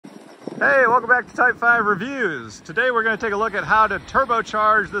Hey, welcome back to Type 5 Reviews. Today we're going to take a look at how to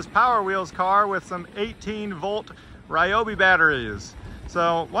turbocharge this Power Wheels car with some 18-volt Ryobi batteries.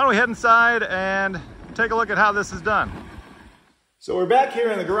 So why don't we head inside and take a look at how this is done. So we're back here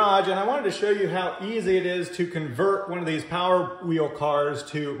in the garage, and I wanted to show you how easy it is to convert one of these Power Wheel cars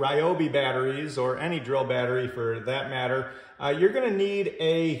to Ryobi batteries, or any drill battery for that matter. You're going to need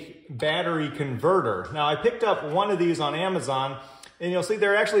a battery converter. Now, I picked up one of these on Amazon, and you'll see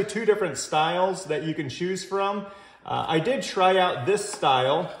there are actually two different styles that you can choose from. I did try out this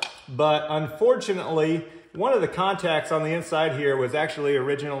style, but unfortunately, one of the contacts on the inside here was actually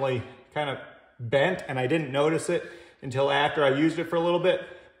originally kind of bent, and I didn't notice it until after I used it for a little bit,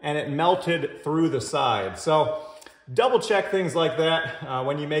 and it melted through the side. So double check things like that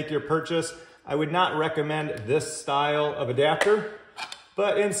when you make your purchase. I would not recommend this style of adapter,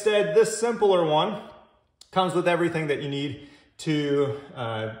 but instead this simpler one comes with everything that you need to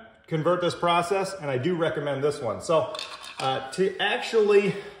convert this process, and I do recommend this one. So to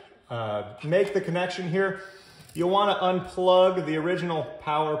actually make the connection here, you'll want to unplug the original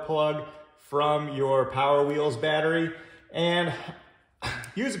power plug from your Power Wheels battery and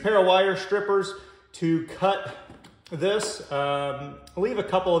use a pair of wire strippers to cut this. Leave a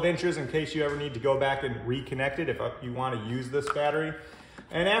couple of inches in case you ever need to go back and reconnect it if you want to use this battery.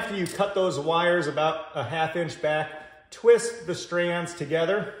 And after you cut those wires about a ½ inch back, twist the strands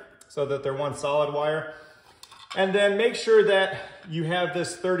together so that they're one solid wire. And then make sure that you have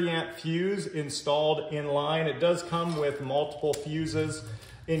this 30 amp fuse installed in line. It does come with multiple fuses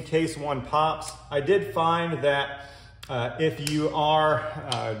in case one pops. I did find that if you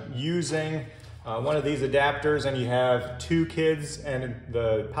are using one of these adapters and you have two kids and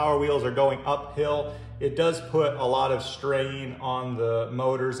the Power Wheels are going uphill, it does put a lot of strain on the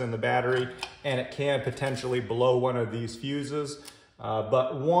motors and the battery, and it can potentially blow one of these fuses.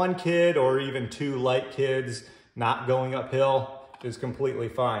 But one kid or even two light kids not going uphill is completely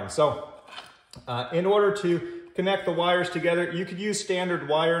fine. So in order to connect the wires together, you could use standard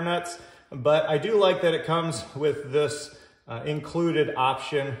wire nuts, but I do like that it comes with this included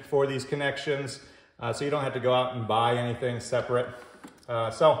option for these connections, so you don't have to go out and buy anything separate.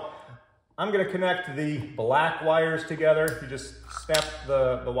 So I'm going to connect the black wires together. You just snap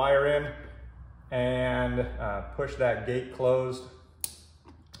the wire in and push that gate closed.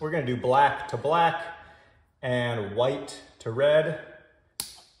 We're going to do black to black and white to red.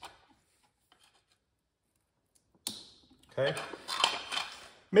 Okay.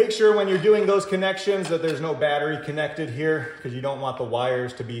 Make sure when you're doing those connections that there's no battery connected here, because you don't want the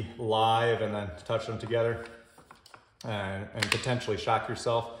wires to be live and then touch them together and potentially shock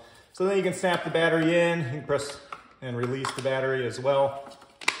yourself. So then you can snap the battery in, you can press and release the battery as well.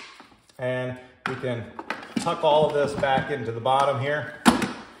 And we can tuck all of this back into the bottom here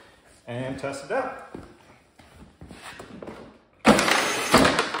and test it out.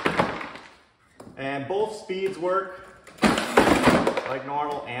 And both speeds work like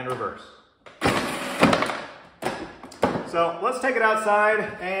normal and reverse. So let's take it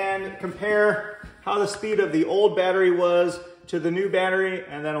outside and compare how the speed of the old battery was to the new battery,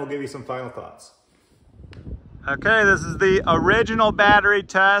 and then we'll give you some final thoughts. Okay, this is the original battery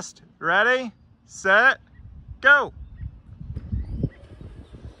test. Ready, set, go.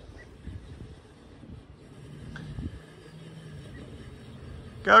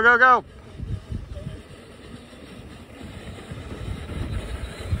 Go, go, go.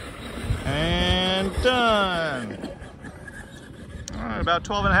 And done. All right, about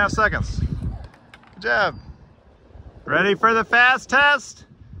 12.5 seconds. Good job. Ready for the fast test?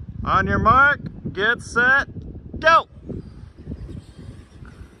 On your mark, get set, go.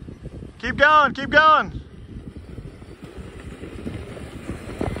 Keep going, keep going.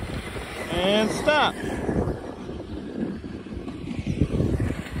 And stop.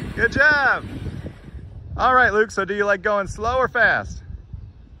 Good job. All right, Luke, so do you like going slow or fast? Fast.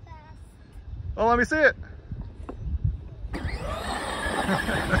 Well, let me see it.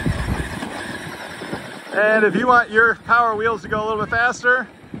 And if you want your Power Wheels to go a little bit faster,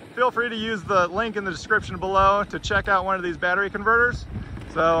 feel free to use the link in the description below to check out one of these battery converters.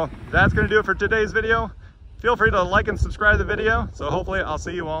 So that's going to do it for today's video. Feel free to like and subscribe to the video. So hopefully I'll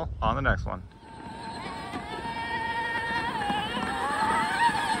see you all on the next one.